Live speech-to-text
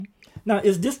Now,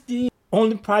 is this the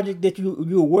only project that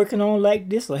you're working on like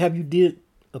this, or have you did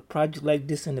a project like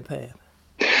this in the past?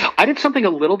 I did something a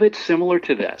little bit similar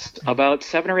to this. About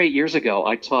 7 or 8 years ago,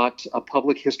 I taught a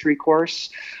public history course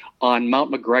on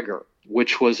Mount McGregor,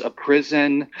 which was a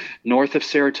prison north of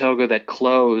Saratoga that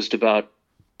closed about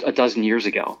a dozen years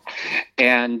ago.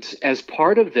 And as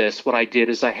part of this, what I did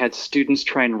is I had students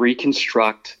try and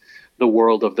reconstruct the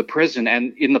world of the prison.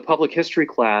 And in the public history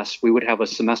class, we would have a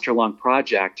semester-long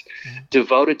project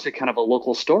devoted to kind of a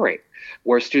local story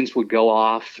where students would go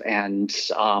off and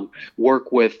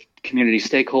work with community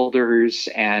stakeholders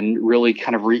and really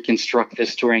kind of reconstruct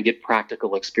this story and get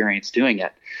practical experience doing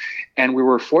it. And we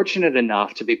were fortunate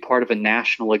enough to be part of a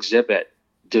national exhibit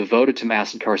devoted to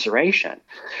mass incarceration,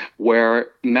 where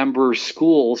member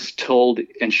schools told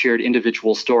and shared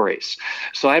individual stories.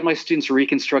 So I had my students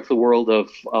reconstruct the world of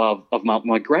Mount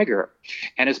McGregor.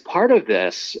 And as part of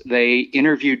this, they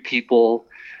interviewed people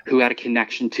who had a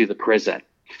connection to the prison.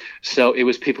 So it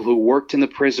was people who worked in the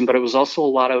prison, but it was also a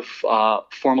lot of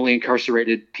formerly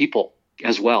incarcerated people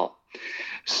as well.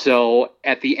 So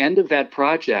at the end of that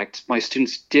project, my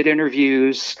students did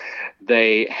interviews.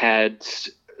 They had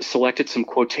selected some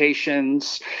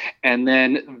quotations, and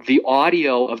then the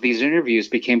audio of these interviews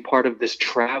became part of this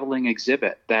traveling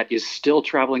exhibit that is still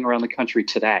traveling around the country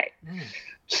today.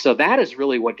 So that is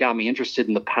really what got me interested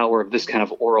in the power of this kind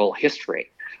of oral history.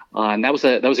 And that was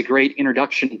a great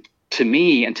introduction to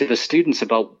me and to the students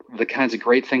about the kinds of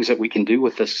great things that we can do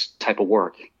with this type of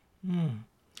work.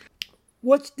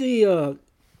 What's the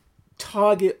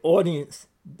target audience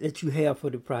that you have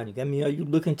for the project? I mean, are you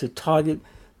looking to target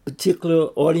particular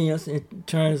audience in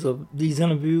terms of these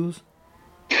interviews?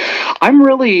 I'm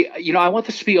really, I want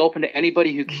this to be open to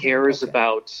anybody who cares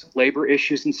about labor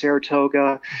issues in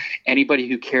Saratoga, anybody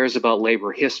who cares about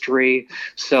labor history.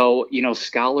 So,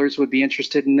 scholars would be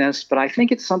interested in this, but I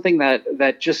think it's something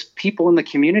that just people in the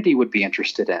community would be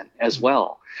interested in as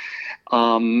well.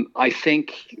 I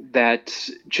think that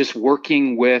just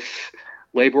working with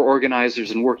labor organizers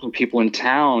and working people in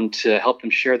town to help them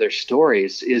share their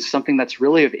stories is something that's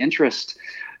really of interest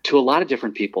to a lot of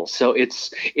different people. So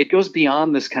it goes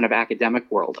beyond this kind of academic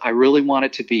world. I really want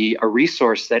it to be a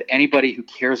resource that anybody who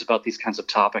cares about these kinds of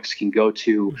topics can go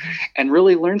to and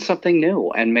really learn something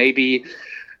new and maybe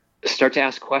start to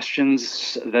ask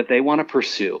questions that they want to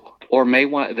pursue, or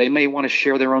they may want to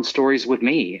share their own stories with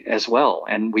me as well,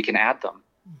 and we can add them.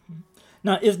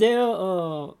 Now, is there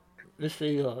let's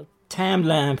say a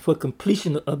timeline for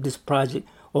completion of this project,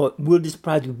 or will this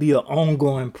project be an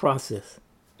ongoing process?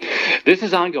 This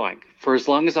is ongoing for as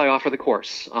long as I offer the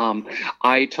course.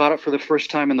 I taught it for the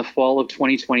first time in the fall of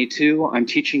 2022. I'm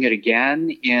teaching it again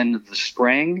in the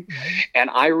spring, and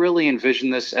I really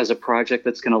envision this as a project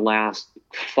that's going to last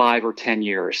 5 or 10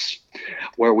 years,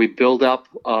 where we build up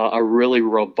a really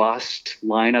robust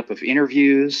lineup of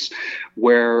interviews,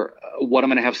 where what I'm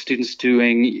going to have students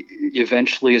doing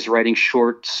eventually is writing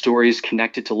short stories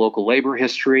connected to local labor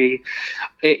history.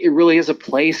 It really is a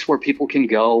place where people can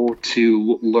go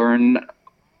to learn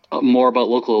more about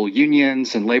local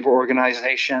unions and labor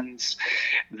organizations.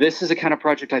 This is a kind of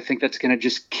project I think that's going to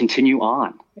just continue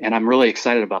on, and I'm really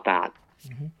excited about that.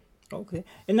 Okay.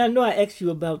 And I know I asked you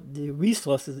about the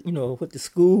resources, what the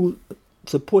school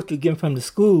support you're getting from the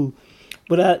school,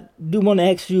 but I do want to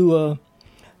ask you,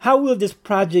 how will this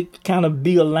project kind of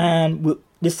be aligned with,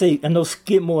 let's say, I know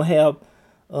Skidmore have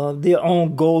their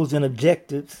own goals and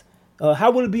objectives.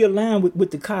 How will it be aligned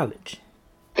with the college?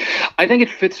 I think it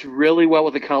fits really well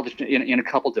with the college in a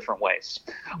couple different ways.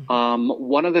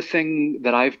 One of the things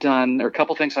that I've done, or a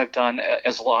couple things I've done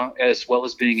as well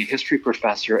as being a history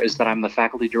professor, is that I'm the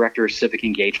faculty director of civic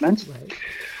engagement.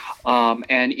 Right.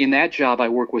 And in that job, I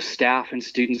work with staff and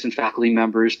students and faculty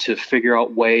members to figure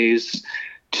out ways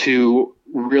to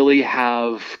really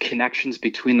have connections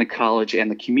between the college and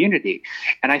the community.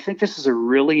 And I think this is a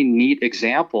really neat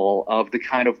example of the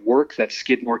kind of work that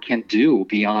Skidmore can do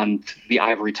beyond the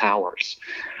ivory towers.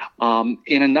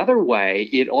 In another way,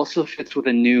 it also fits with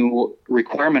a new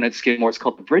requirement at Skidmore. It's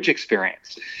called the Bridge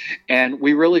Experience. And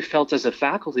we really felt as a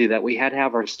faculty that we had to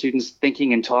have our students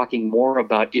thinking and talking more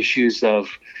about issues of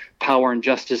power and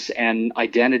justice and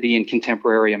identity in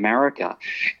contemporary America.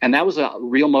 And that was a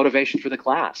real motivation for the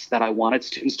class, that I wanted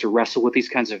students to wrestle with these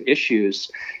kinds of issues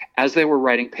as they were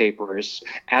writing papers,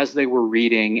 as they were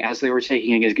reading, as they were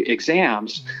taking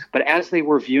exams, but as they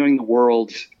were viewing the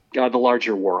world, the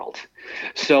larger world.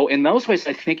 So in those ways,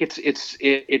 I think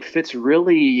it fits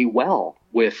really well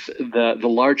with the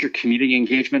larger community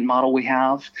engagement model we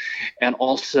have, and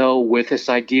also with this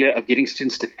idea of getting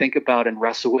students to think about and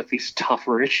wrestle with these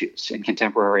tougher issues in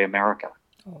contemporary America.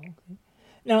 Oh, okay.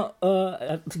 Now,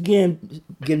 again,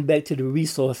 getting back to the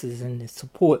resources and the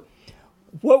support,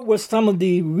 what were some of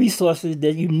the resources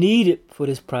that you needed for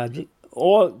this project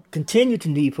or continue to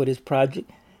need for this project?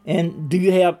 And do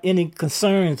you have any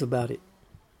concerns about it?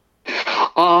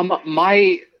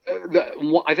 I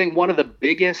think one of the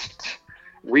biggest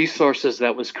resources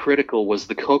that was critical was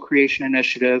the co-creation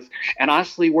initiative, and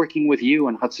honestly working with you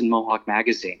and Hudson Mohawk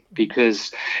magazine,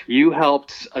 because you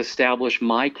helped establish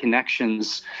my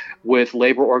connections with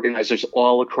labor organizers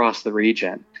all across the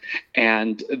region.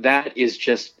 And that is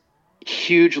just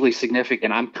hugely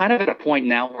significant. I'm kind of at a point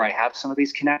now where I have some of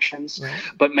these connections, right,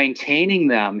 but maintaining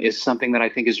them is something that I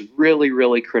think is really,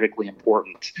 really critically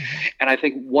important. Mm-hmm. And I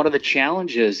think one of the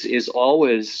challenges is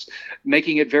always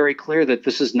making it very clear that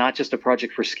this is not just a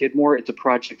project for Skidmore, it's a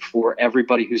project for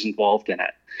everybody who's involved in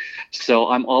it. So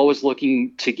I'm always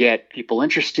looking to get people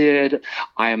interested.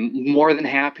 I'm more than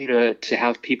happy to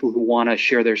have people who want to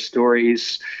share their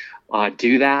stories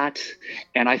do that.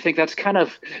 And I think that's kind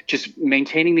of just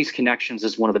maintaining these connections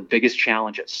is one of the biggest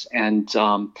challenges. And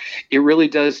it really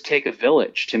does take a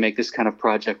village to make this kind of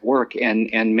project work.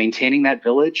 And maintaining that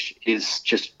village is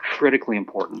just critically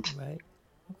important. Right.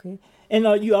 Okay.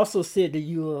 And you also said that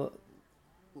you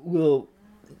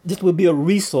this will be a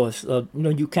resource.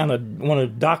 You kind of want to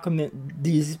document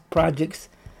these projects.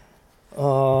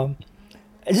 I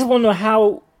just want to know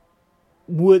how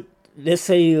would, let's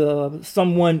say,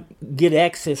 someone get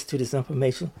access to this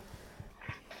information?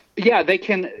 Yeah, they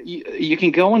can. You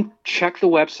can go and check the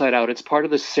website out. It's part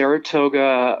of the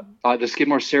Saratoga, the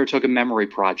Skidmore Saratoga Memory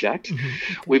Project. Mm-hmm.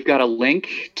 Okay. We've got a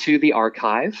link to the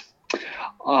archive.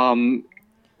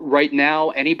 Right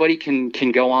now, anybody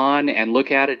can go on and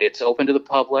look at it. It's open to the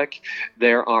public.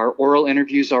 There are oral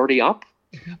interviews already up.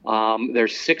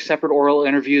 There's 6 separate oral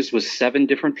interviews with 7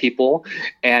 different people,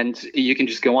 and you can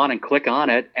just go on and click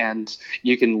on it and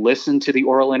you can listen to the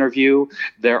oral interview.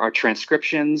 There are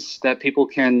transcriptions that people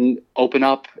can open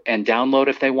up and download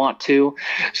if they want to.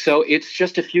 So it's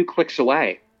just a few clicks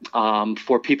away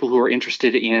for people who are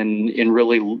interested in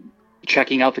really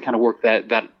checking out the kind of work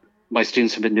that my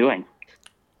students have been doing.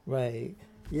 Right.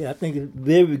 Yeah, I think it's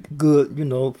very good,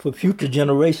 for future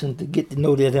generations to get to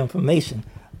know that information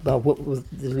about what was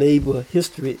the labor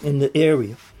history in the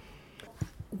area.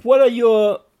 What are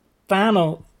your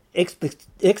final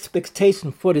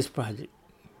expectations for this project?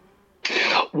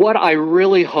 What I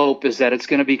really hope is that it's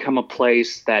going to become a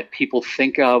place that people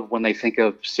think of when they think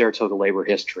of Saratoga labor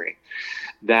history.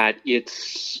 That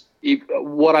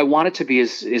what I want it to be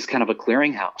is kind of a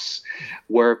clearinghouse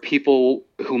where people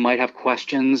who might have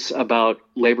questions about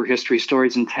labor history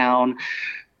stories in town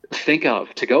think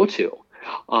of to go to.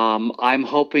 I'm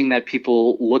hoping that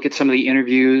people look at some of the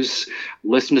interviews,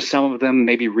 listen to some of them,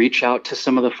 maybe reach out to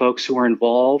some of the folks who are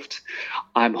involved.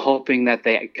 I'm hoping that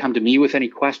they come to me with any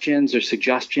questions or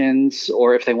suggestions,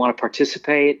 or if they want to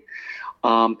participate.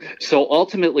 So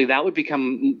ultimately, that would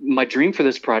become my dream for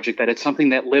this project, that it's something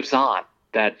that lives on,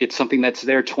 that it's something that's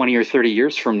there 20 or 30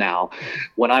 years from now,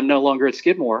 when I'm no longer at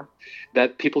Skidmore,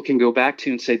 that people can go back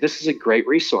to and say, this is a great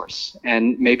resource.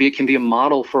 And maybe it can be a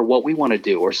model for what we want to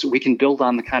do, or so we can build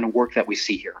on the kind of work that we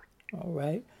see here. All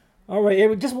right,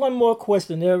 Eric, just one more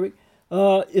question, Eric.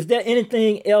 Is there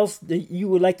anything else that you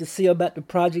would like to say about the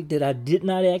project that I did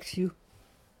not ask you?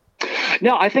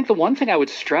 No, I think the one thing I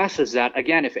would stress is that,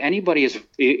 again, if anybody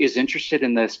is interested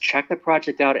in this, check the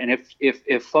project out. And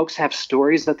if folks have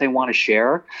stories that they want to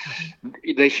share,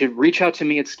 they should reach out to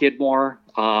me at Skidmore.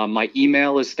 My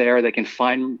email is there. They can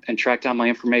find and track down my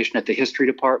information at the History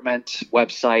Department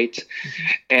website.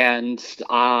 And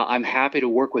I'm happy to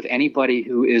work with anybody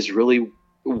who is really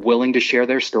willing to share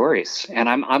their stories. And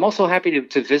I'm also happy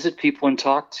to visit people and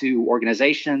talk to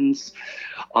organizations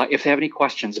if they have any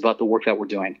questions about the work that we're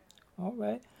doing.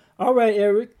 All right,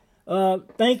 Eric.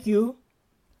 Thank you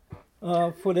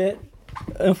for that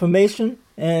information.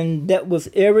 And that was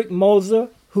Eric Morser,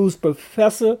 who's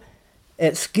professor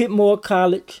at Skidmore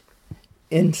College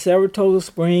in Saratoga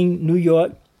Springs, New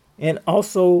York, and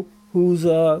also who's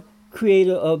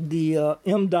creator of the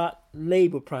MDOCS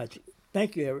Labor Project.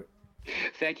 Thank you, Eric.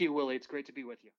 Thank you, Willie. It's great to be with you.